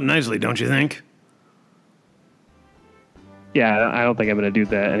segment up nicely, don't you think? Yeah, I don't think I'm going to do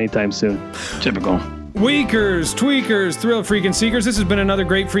that anytime soon. Typical. Weakers, tweakers, thrill freaking seekers, this has been another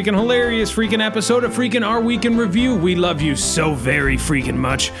great freaking hilarious freaking episode of freaking Our Week in Review. We love you so very freaking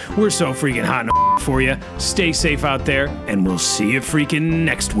much. We're so freaking hot and for you. Stay safe out there, and we'll see you freaking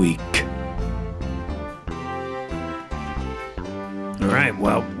next week. All right,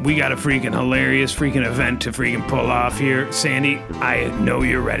 well, we got a freaking hilarious freaking event to freaking pull off here. Sandy, I know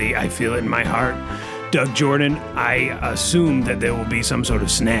you're ready. I feel it in my heart. Doug Jordan, I assume that there will be some sort of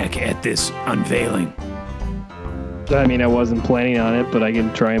snack at this unveiling. I mean, I wasn't planning on it, but I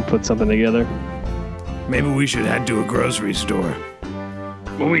can try and put something together. Maybe we should head to a grocery store.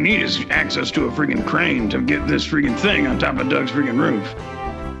 What we need is access to a freaking crane to get this freaking thing on top of Doug's freaking roof.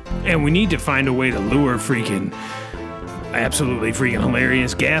 And we need to find a way to lure freaking absolutely freaking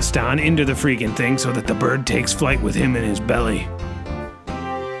hilarious Gaston into the freaking thing so that the bird takes flight with him in his belly.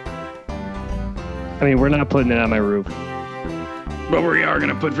 I mean, we're not putting it on my roof. But we are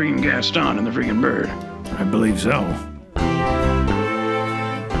going to put freaking Gaston in the freaking bird. I believe so.